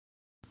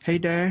Hey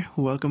there,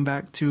 welcome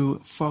back to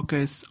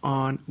Focus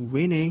on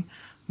Winning.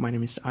 My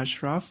name is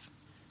Ashraf.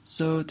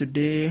 So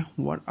today,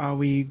 what are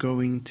we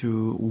going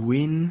to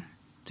win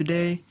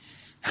today?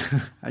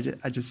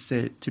 I just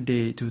said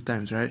today two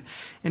times, right?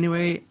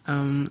 Anyway,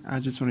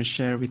 I just want to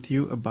share with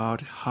you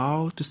about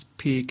how to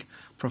speak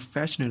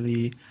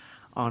professionally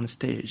on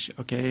stage.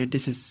 Okay,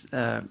 this is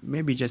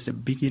maybe just a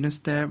beginner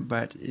step,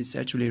 but it's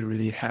actually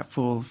really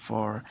helpful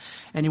for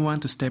anyone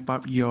to step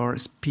up your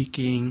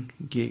speaking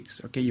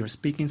gigs. Okay, your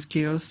speaking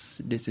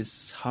skills. This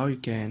is how you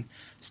can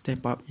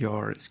step up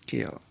your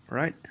skill.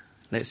 Right?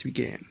 Let's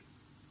begin.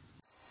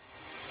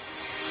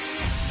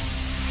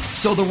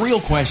 So the real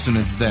question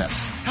is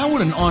this: how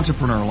would an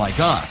entrepreneur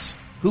like us,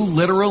 who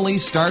literally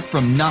start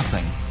from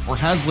nothing or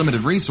has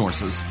limited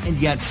resources and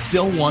yet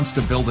still wants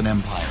to build an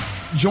empire,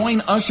 join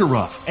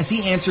Ashraf as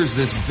he answers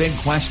this big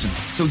question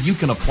so you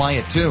can apply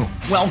it too?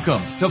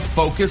 Welcome to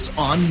Focus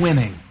on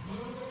Winning.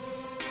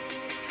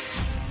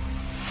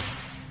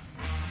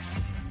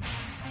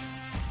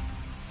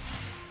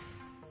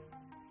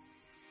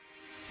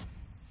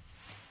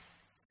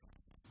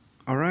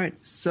 All right,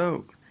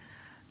 so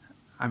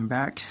I'm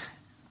back.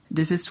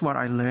 This is what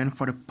I learned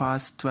for the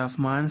past 12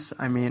 months.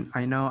 I mean,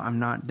 I know I'm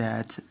not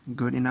that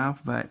good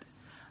enough, but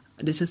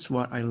this is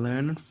what I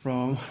learned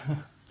from.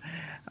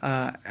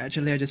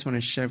 Actually, I just want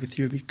to share with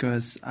you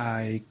because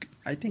I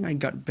think I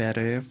got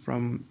better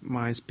from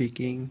my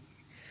speaking,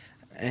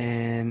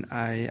 and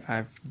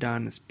I've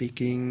done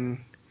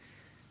speaking.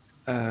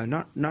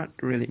 Not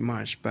really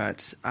much,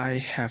 but I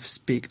have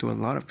speak to a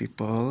lot of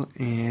people,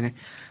 and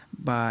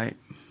by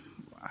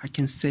I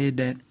can say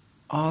that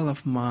all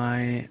of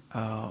my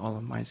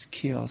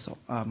skills,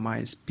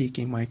 my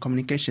speaking, my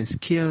communication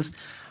skills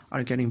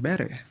are getting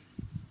better.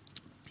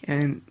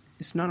 And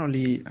it's not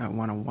only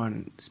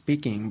one-on-one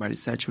speaking, but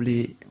it's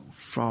actually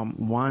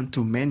from one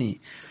to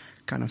many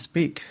kind of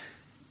speak.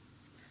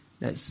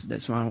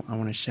 That's what I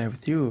want to share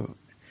with you.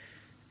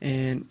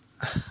 And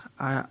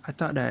I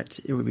thought that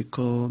it would be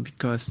cool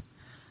because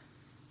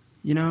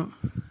you know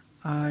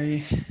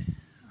I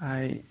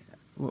I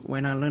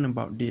when I learn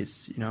about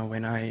this,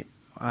 when I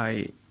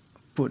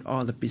put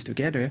all the pieces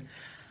together,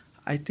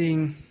 I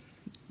think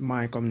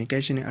my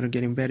communication are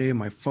getting better,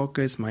 my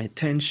focus, my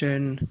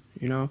attention,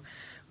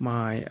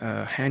 my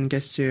hand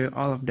gesture,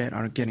 all of that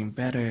are getting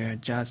better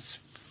just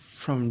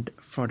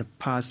for the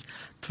past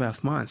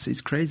 12 months.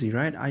 It's crazy,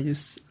 right? I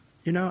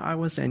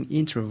was an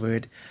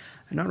introvert,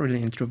 not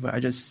really introvert.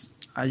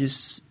 I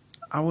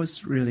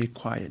was really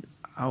quiet.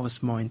 I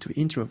was more into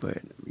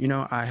introvert.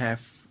 I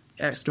have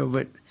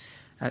extrovert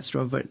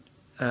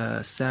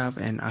self,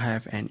 and I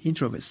have an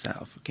introvert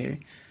self. Okay,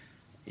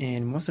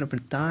 and most of the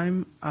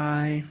time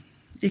I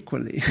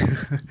equally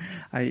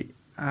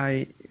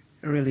I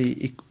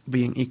really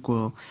being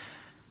equal.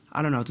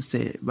 I don't know how to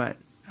say it, but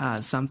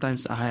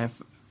sometimes I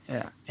have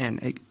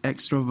an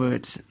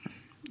extrovert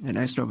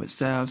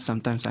self.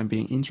 Sometimes I'm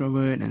being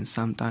introvert, and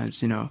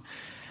sometimes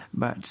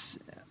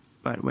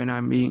but when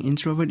I'm being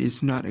introvert,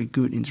 it's not a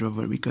good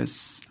introvert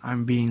because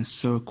I'm being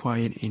so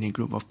quiet in a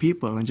group of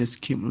people and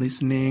just keep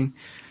listening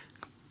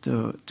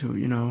to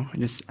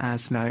just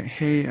ask like,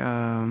 hey,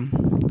 how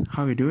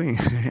are you doing?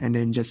 And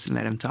then just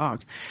let them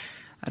talk.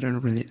 I don't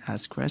really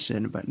ask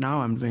questions, but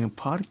now I'm doing a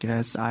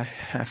podcast. I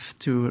have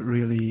to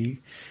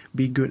really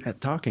be good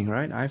at talking,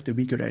 right? I have to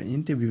be good at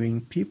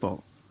interviewing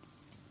people.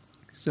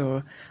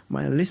 So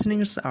my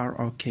listeners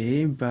are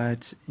okay,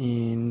 but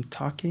in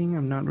talking,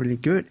 I'm not really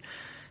good.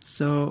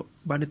 So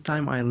by the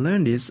time I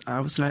learned this,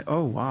 I was like,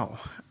 oh wow,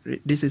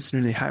 this is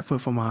really helpful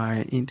for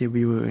my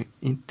interviewing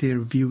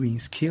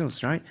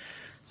skills, right?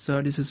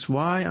 So this is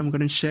why I'm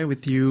gonna share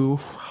with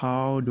you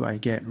how do I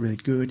get really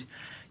good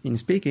in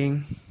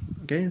speaking.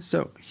 Okay,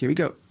 so here we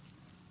go.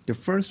 The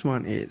first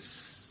one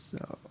is,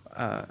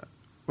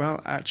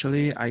 well,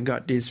 actually, I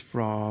got this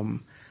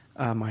from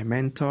my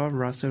mentor,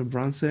 Russell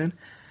Brunson.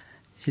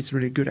 He's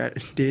really good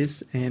at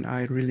this, and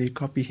I really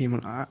copy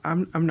him.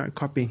 I'm not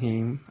copying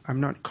him.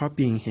 I'm not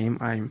copying him.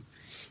 I'm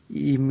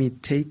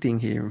imitating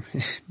him.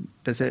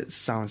 Does it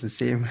sound the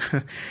same?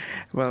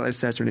 Well,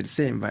 it's actually the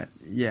same, but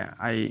yeah,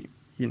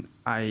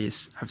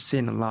 have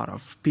seen a lot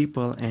of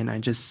people, and I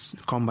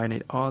just combine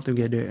it all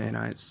together, and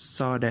I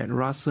saw that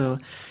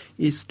Russell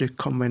is the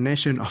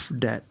combination of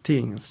that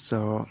thing.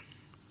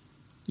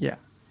 Yeah,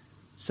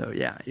 so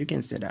yeah, you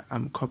can say that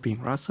I'm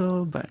copying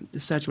Russell, but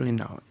it's actually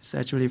no, it's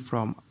actually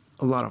from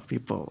a lot of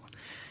people.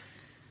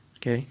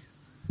 Okay.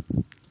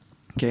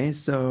 Okay,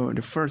 so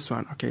the first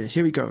one. Okay,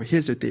 here we go.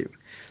 Here's the tip.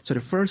 So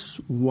the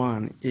first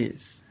one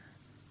is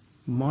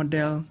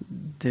model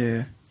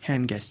the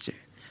hand gesture.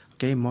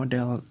 Okay,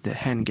 model the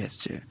hand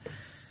gesture.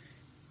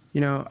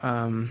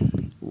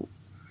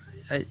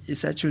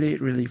 It's actually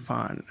really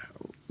fun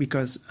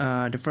because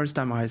the first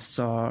time I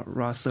saw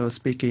Russell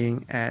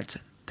speaking at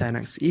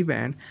 10x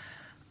event,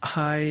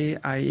 I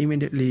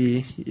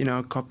immediately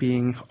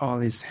copying all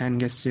his hand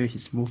gesture,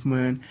 his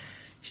movement,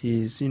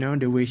 his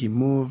the way he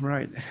move,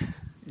 right?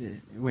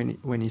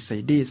 When he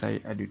say this, I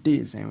do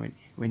this, and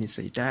when he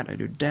say that, I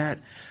do that.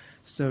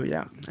 So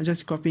yeah, I'm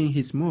just copying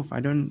his move. I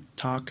don't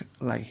talk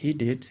like he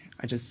did.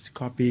 I just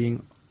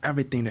copying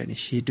everything that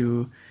he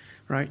do,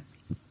 right?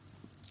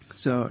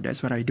 So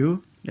that's what I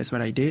do. That's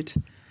what I did.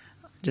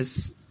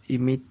 Just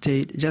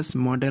imitate, just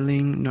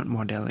modeling, not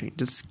modeling,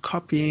 just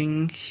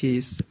copying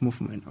his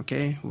movement.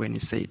 Okay, when he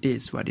say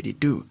this, what did he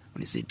do?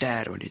 When he say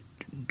that, what did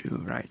he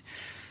do? Right?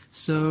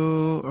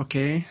 So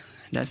okay,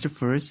 that's the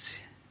first,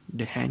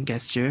 the hand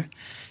gesture,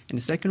 and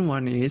the second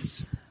one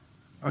is,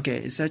 okay,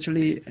 it's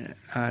actually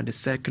the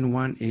second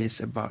one is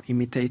about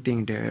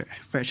imitating the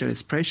facial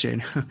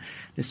expression.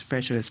 This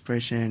facial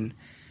expression,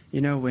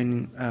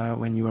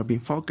 when you are being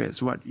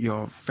focused, what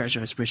your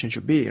facial expression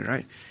should be,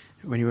 right?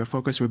 When you are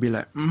focused, will be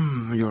like,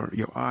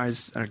 your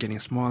eyes are getting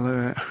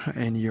smaller,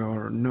 and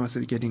your nose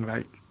is getting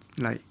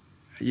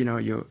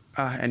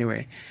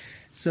anyway.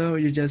 So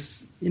you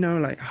just,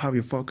 like how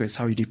you focus,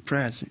 how you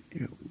depress.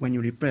 When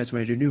you depress,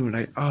 what do you do?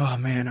 Like, oh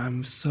man,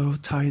 I'm so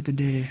tired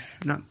today.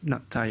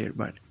 Not tired,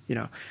 but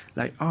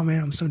like, oh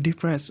man, I'm so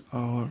depressed,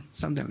 or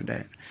something like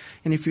that.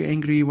 And if you're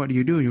angry, what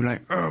do? You're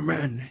like, oh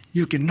man,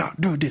 you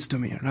cannot do this to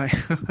me, right?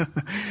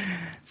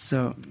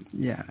 So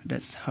yeah,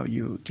 that's how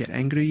you get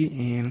angry,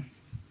 and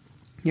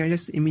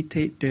just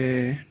imitate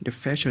the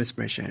facial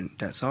expression.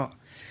 That's all.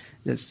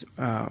 Just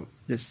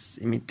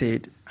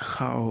imitate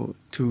how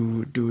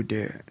to do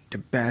the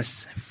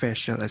best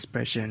facial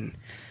expression.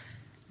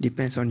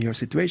 Depends on your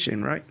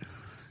situation, right?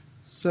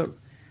 So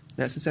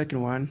that's the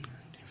second one,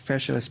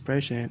 facial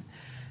expression.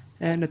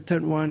 And the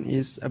third one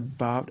is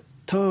about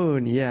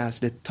tone.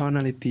 Yes, the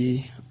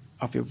tonality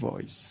of your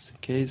voice.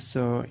 Okay,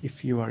 so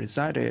if you are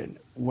excited,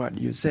 what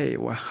you say,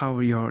 how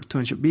your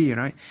tone should be,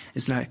 right?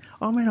 It's like,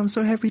 oh man, I'm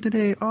so happy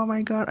today. Oh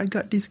my god, I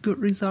got this good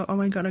result. Oh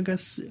my god, I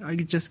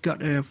just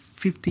got a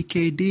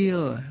 50K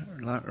deal,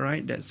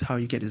 right? That's how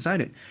you get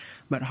excited.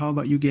 But how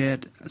about you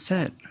get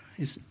sad?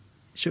 It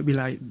should be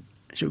like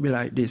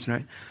this,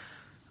 right?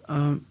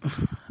 I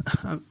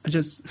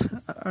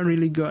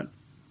really got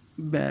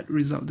bad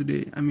result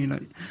today. I mean,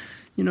 like,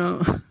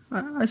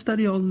 I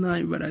study all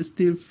night, but I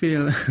still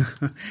fail.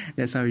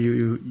 That's how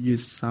you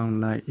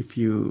sound like if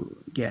you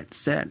get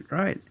sad,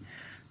 right?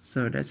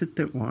 So that's the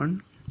third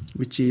one,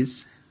 which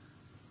is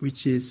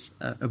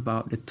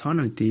about the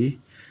tonality.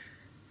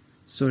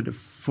 So the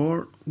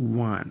fourth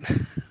one,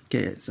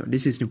 okay, so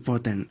this is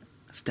important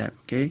step,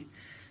 okay?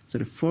 So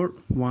the fourth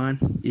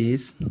one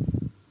is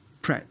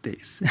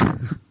practice.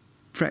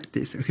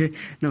 Practice, okay?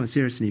 No,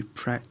 seriously,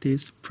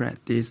 practice.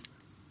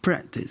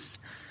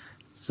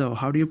 So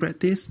how do you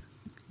practice?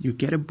 You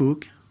get a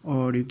book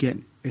or you get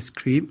a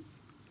script,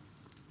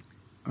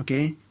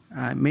 okay?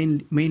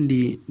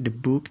 Mainly the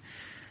book.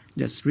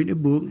 Just read a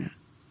book,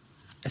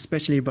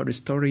 especially about the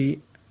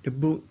story, the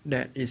book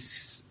that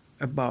is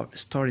about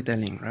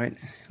storytelling, right?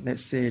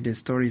 Let's say the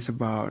story is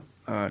about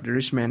the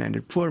rich man and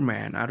the poor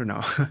man, I don't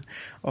know,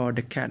 or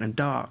the cat and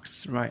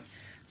dogs, right?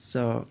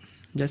 So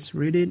just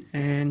read it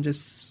and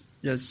just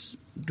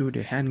do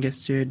the hand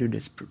gesture, do the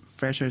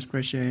facial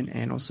expression,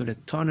 and also the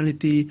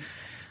tonality.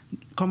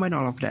 Combine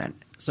all of that.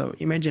 So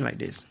imagine like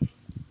this.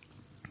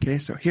 Okay,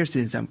 so here's the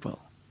example.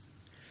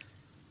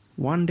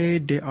 One day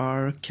there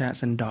are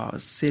cats and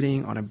dogs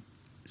sitting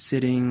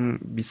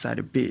beside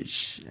the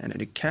beach, and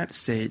the cat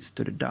says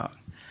to the dog,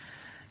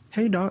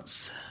 "Hey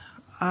dogs,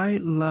 I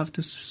love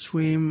to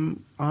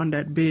swim on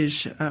that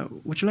beach.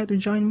 Would you like to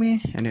join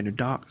me?" And then the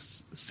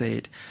dogs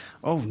said,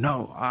 "Oh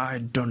no, I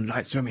don't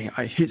like swimming.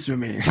 I hate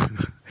swimming."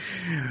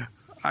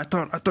 I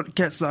thought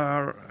cats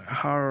are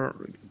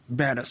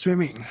bad at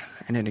swimming.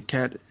 And then the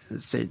cat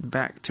said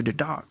back to the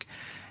dog,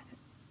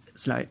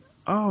 it's like,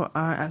 "Oh,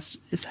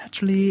 it's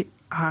actually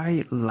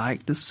I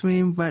like to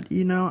swim, but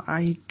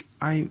I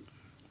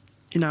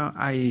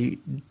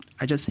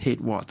just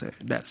hate water.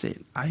 That's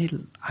it.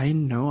 I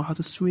know how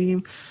to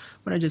swim,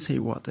 but I just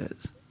hate water."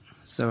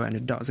 So, and the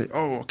dog said,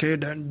 "Oh, okay,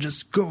 then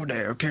just go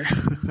there, okay?"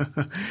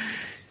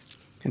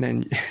 And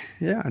then,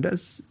 yeah,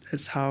 that's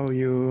how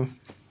you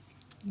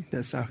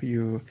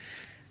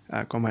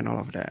combine all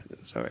of that.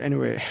 So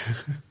anyway,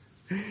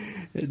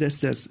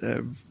 that's just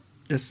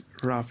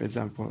rough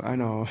example. I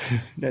know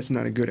that's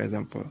not a good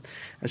example.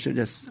 I should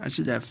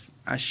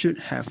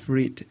have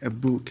read a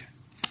book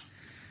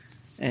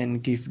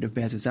and give the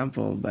best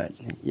example. But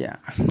yeah,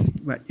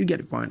 but you get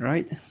the point,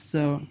 right?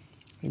 So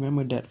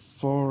remember that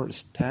 4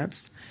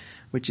 steps,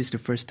 which is the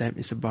first step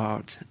is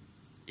about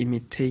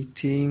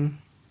imitating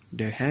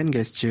the hand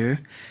gesture,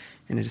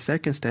 and the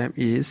second step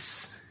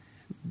is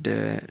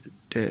the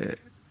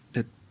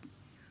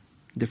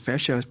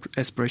facial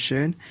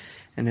expression,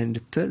 and then the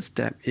third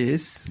step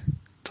is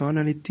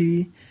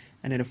tonality,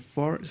 and then the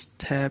fourth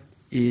step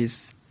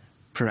is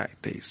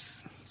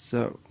practice.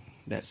 So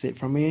that's it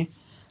from me,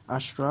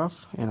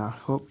 Ashraf, and I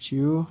hope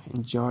you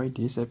enjoy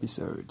this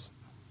episode.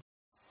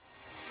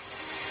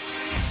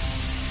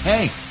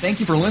 Hey,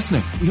 thank you for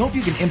listening. We hope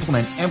you can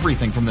implement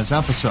everything from this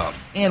episode.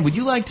 And would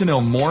you like to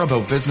know more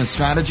about business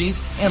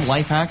strategies and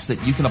life hacks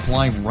that you can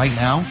apply right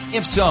now?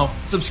 If so,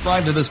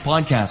 subscribe to this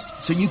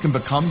podcast so you can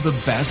become the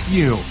best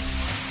you.